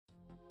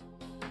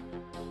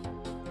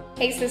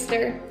Hey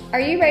sister, are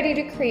you ready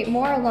to create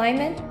more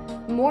alignment,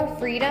 more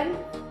freedom,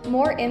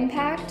 more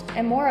impact,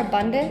 and more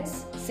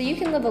abundance so you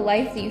can live a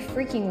life that you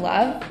freaking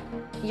love?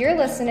 You're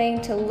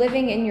listening to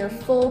Living in Your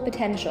Full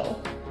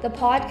Potential, the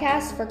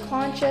podcast for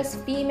conscious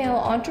female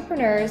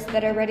entrepreneurs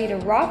that are ready to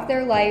rock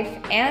their life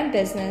and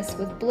business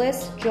with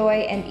bliss,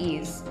 joy, and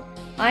ease.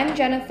 I'm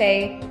Jenna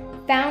Fay,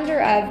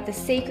 founder of the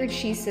Sacred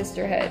She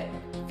Sisterhood,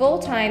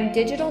 full-time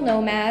digital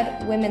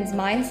nomad, women's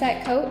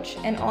mindset coach,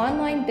 and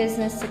online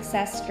business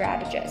success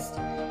strategist.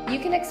 You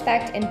can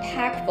expect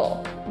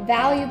impactful,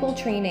 valuable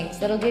trainings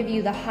that'll give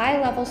you the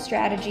high-level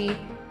strategy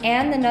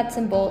and the nuts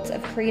and bolts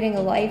of creating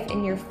a life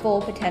in your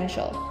full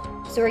potential.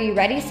 So are you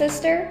ready,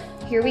 sister?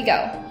 Here we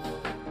go.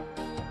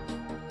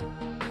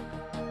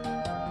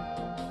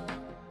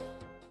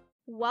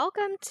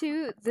 Welcome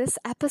to this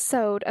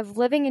episode of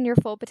Living in Your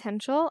Full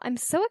Potential. I'm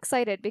so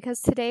excited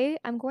because today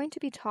I'm going to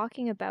be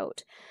talking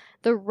about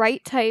the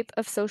right type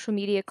of social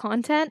media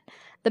content,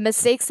 the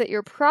mistakes that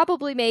you're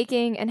probably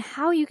making, and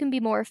how you can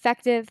be more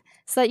effective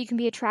so that you can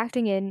be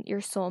attracting in your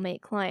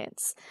soulmate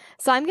clients.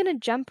 So I'm going to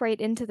jump right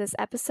into this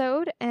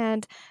episode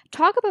and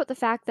talk about the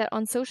fact that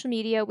on social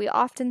media, we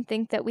often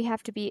think that we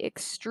have to be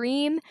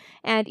extreme,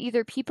 and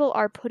either people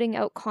are putting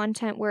out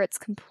content where it's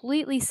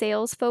completely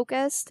sales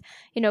focused,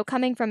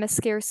 coming from a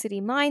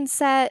scarcity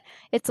mindset,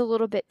 it's a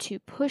little bit too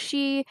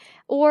pushy,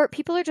 or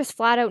people are just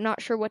flat out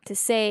not sure what to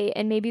say,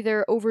 and maybe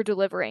they're over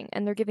delivering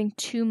and they're giving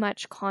too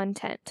much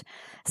content.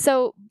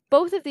 So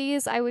both of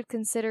these I would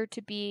consider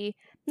to be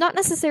not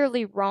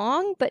necessarily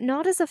wrong, but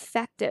not as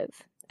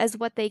effective as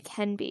what they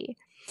can be.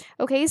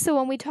 Okay, so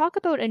when we talk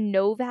about a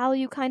no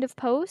value kind of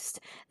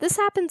post, this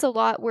happens a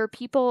lot where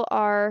people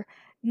are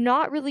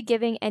not really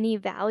giving any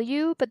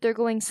value, but they're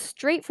going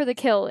straight for the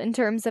kill in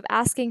terms of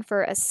asking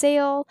for a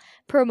sale,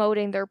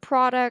 promoting their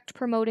product,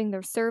 promoting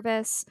their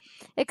service.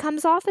 It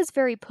comes off as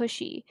very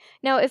pushy.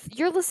 Now, if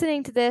you're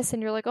listening to this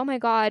and you're like, oh my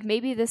God,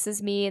 maybe this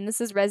is me and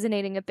this is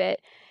resonating a bit,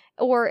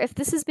 or if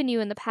this has been you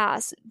in the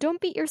past, don't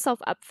beat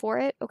yourself up for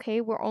it, okay?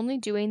 We're only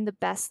doing the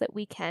best that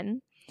we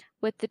can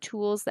with the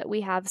tools that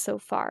we have so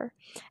far.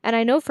 And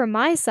I know for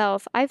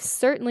myself, I've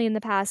certainly in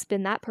the past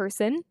been that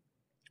person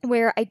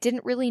where I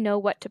didn't really know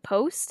what to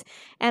post,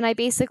 and I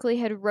basically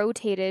had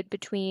rotated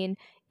between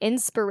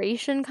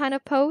inspiration kind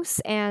of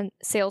posts and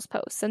sales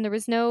posts, and there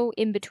was no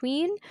in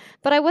between,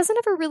 but I wasn't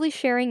ever really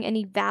sharing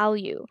any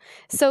value.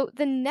 So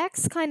the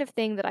next kind of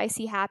thing that I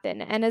see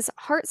happen, and as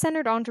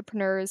heart-centered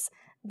entrepreneurs,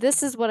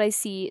 this is what I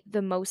see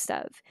the most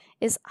of,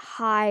 is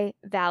high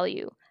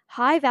value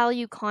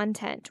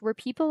content where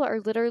people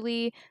are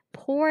literally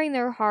pouring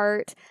their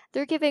heart.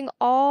 They're giving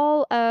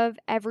all of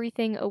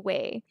everything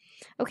away.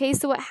 Okay,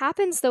 so what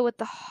happens though with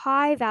the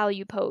high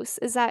value posts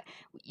is that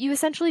you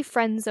essentially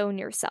friend zone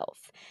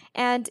yourself.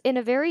 And in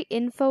a very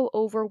info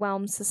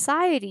overwhelmed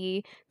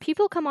society,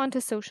 people come onto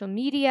social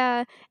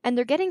media and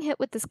they're getting hit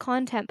with this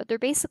content, but they're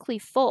basically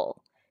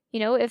full.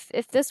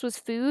 If this was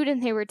food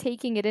and they were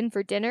taking it in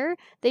for dinner,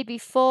 they'd be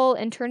full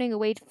and turning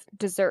away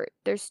dessert.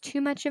 There's too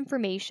much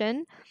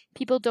information.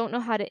 People don't know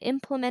how to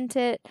implement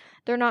it.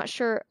 They're not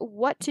sure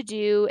what to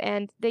do,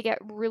 and they get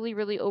really,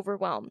 really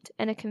overwhelmed.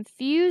 And a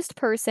confused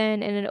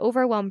person and an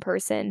overwhelmed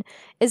person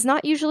is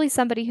not usually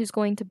somebody who's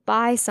going to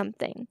buy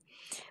something.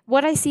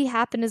 What I see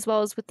happen as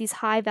well as with these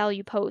high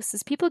value posts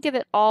is people give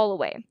it all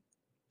away.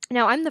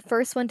 Now, I'm the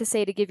first one to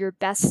say to give your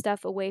best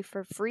stuff away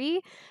for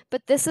free,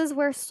 but this is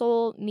where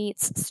soul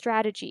meets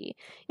strategy.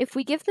 If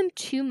we give them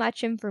too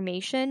much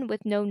information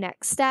with no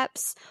next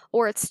steps,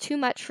 or it's too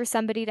much for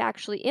somebody to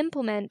actually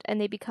implement and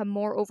they become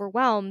more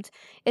overwhelmed,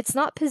 it's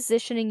not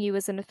positioning you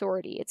as an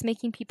authority. It's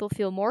making people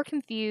feel more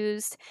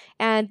confused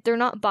and they're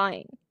not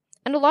buying.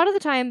 And a lot of the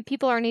time,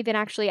 people aren't even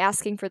actually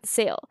asking for the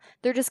sale.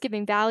 They're just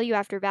giving value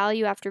after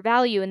value after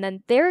value, and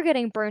then they're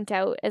getting burnt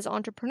out as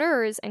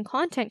entrepreneurs and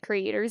content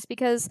creators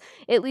because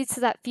it leads to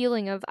that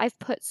feeling of, I've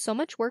put so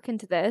much work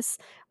into this,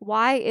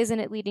 why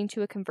isn't it leading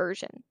to a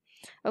conversion?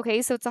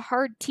 Okay, so it's a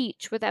hard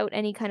teach without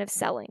any kind of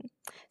selling.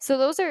 So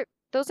those are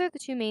the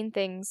two main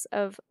things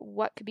of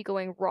what could be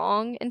going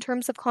wrong in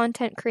terms of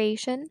content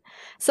creation.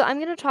 So I'm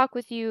going to talk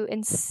with you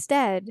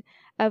instead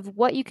of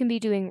what you can be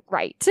doing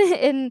right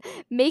and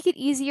make it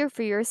easier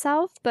for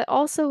yourself, but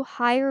also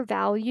higher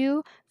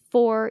value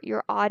for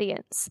your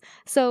audience.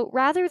 So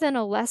rather than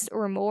a less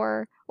or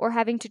more, or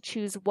having to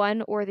choose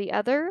one or the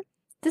other,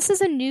 this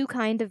is a new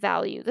kind of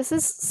value. This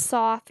is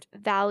soft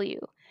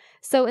value.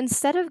 So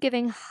instead of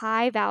giving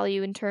high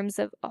value in terms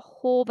of a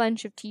whole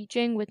bunch of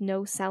teaching with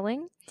no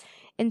selling,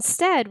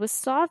 instead, with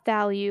soft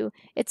value,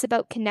 it's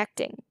about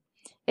connecting.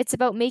 It's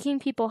about making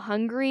people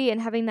hungry and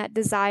having that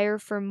desire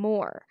for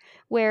more,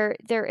 where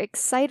they're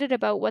excited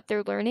about what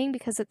they're learning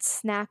because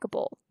it's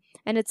snackable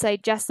and it's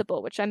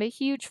digestible, which I'm a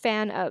huge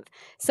fan of.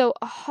 So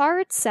a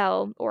hard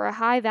sell or a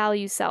high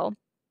value sell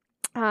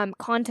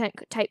content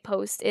type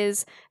post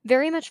is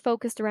very much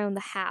focused around the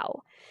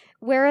how,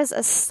 whereas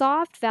a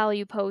soft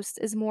value post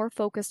is more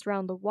focused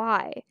around the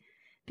why.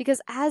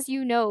 Because as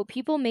you know,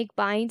 people make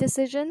buying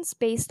decisions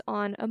based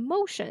on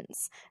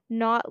emotions,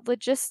 not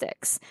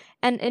logistics.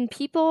 And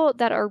people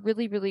that are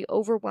really, really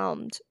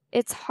overwhelmed,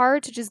 it's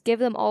hard to just give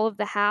them all of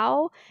the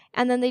how,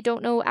 and then they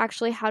don't know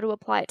actually how to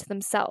apply it to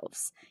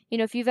themselves.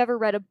 If you've ever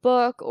read a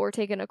book or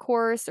taken a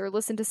course or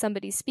listened to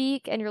somebody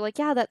speak and you're like,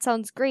 yeah, that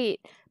sounds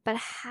great, but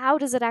how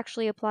does it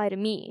actually apply to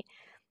me?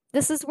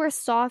 This is where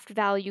soft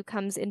value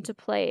comes into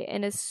play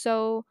and is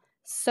so,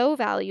 so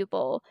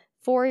valuable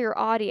for your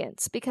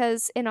audience,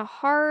 because in a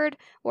hard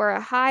or a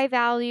high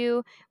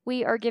value,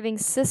 we are giving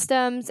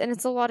systems and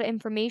it's a lot of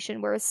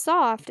information, whereas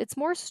soft, it's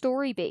more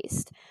story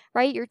based,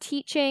 right? You're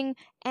teaching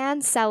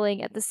and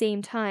selling at the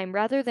same time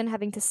rather than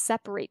having to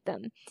separate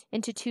them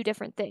into two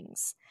different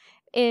things.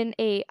 In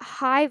a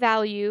high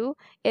value,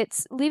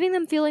 it's leaving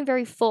them feeling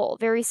very full,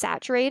 very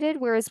saturated,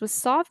 whereas with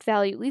soft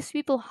value, it leaves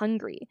people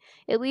hungry.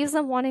 It leaves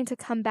them wanting to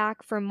come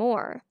back for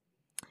more.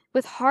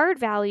 With hard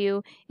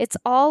value, it's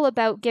all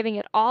about giving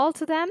it all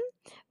to them,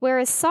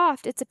 whereas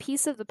soft, it's a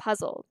piece of the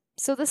puzzle.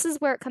 So this is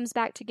where it comes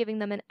back to giving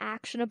them an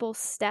actionable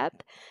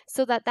step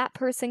so that that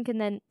person can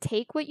then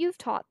take what you've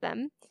taught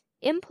them,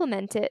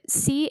 implement it,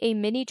 see a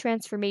mini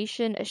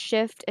transformation, a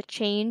shift, a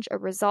change, a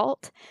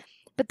result,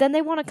 but then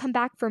they want to come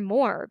back for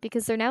more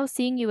because they're now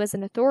seeing you as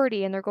an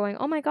authority and they're going,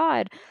 oh my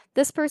God,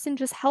 this person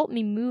just helped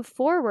me move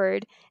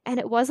forward and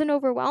it wasn't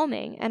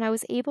overwhelming and I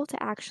was able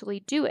to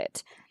actually do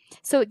it.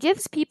 So it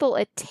gives people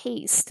a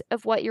taste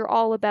of what you're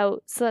all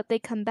about so that they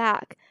come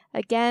back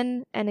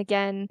again and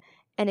again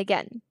and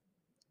again.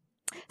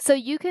 So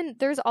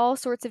there's all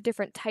sorts of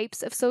different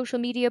types of social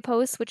media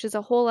posts, which is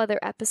a whole other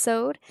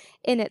episode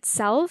in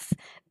itself.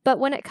 But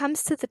when it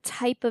comes to the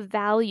type of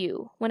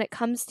value, when it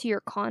comes to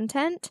your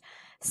content,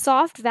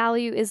 soft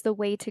value is the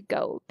way to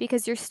go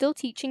because you're still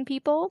teaching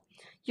people.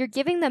 You're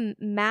giving them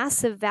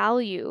massive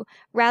value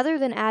rather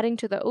than adding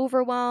to the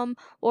overwhelm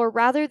or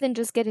rather than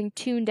just getting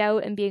tuned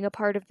out and being a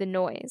part of the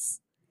noise.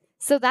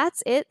 So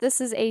that's it. This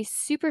is a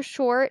super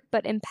short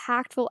but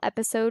impactful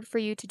episode for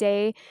you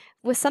today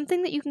with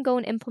something that you can go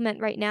and implement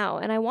right now.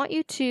 And I want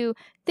you to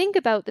think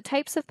about the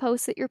types of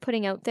posts that you're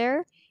putting out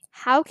there.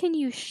 How can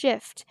you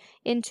shift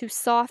into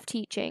soft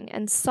teaching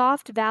and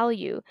soft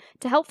value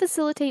to help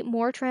facilitate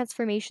more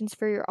transformations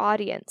for your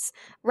audience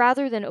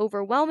rather than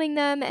overwhelming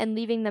them and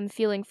leaving them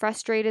feeling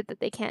frustrated that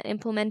they can't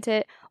implement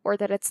it or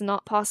that it's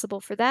not possible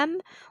for them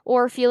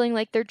or feeling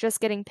like they're just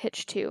getting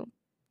pitched to?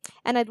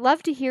 And I'd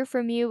love to hear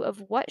from you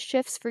of what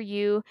shifts for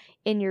you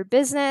in your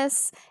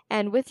business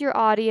and with your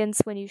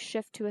audience when you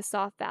shift to a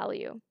soft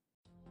value.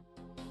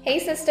 Hey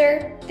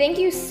sister, thank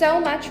you so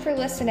much for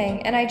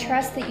listening, and I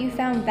trust that you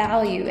found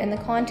value in the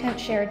content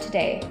shared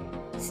today.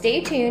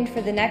 Stay tuned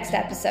for the next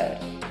episode.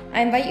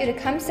 I invite you to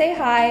come say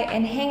hi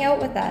and hang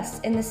out with us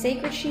in the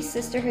Sacred She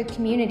Sisterhood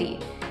community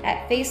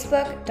at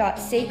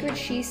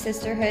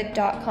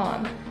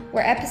facebook.sacredshesisterhood.com,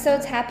 where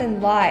episodes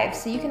happen live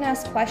so you can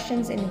ask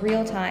questions in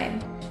real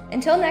time.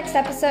 Until next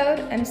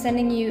episode, I'm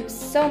sending you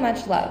so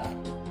much love.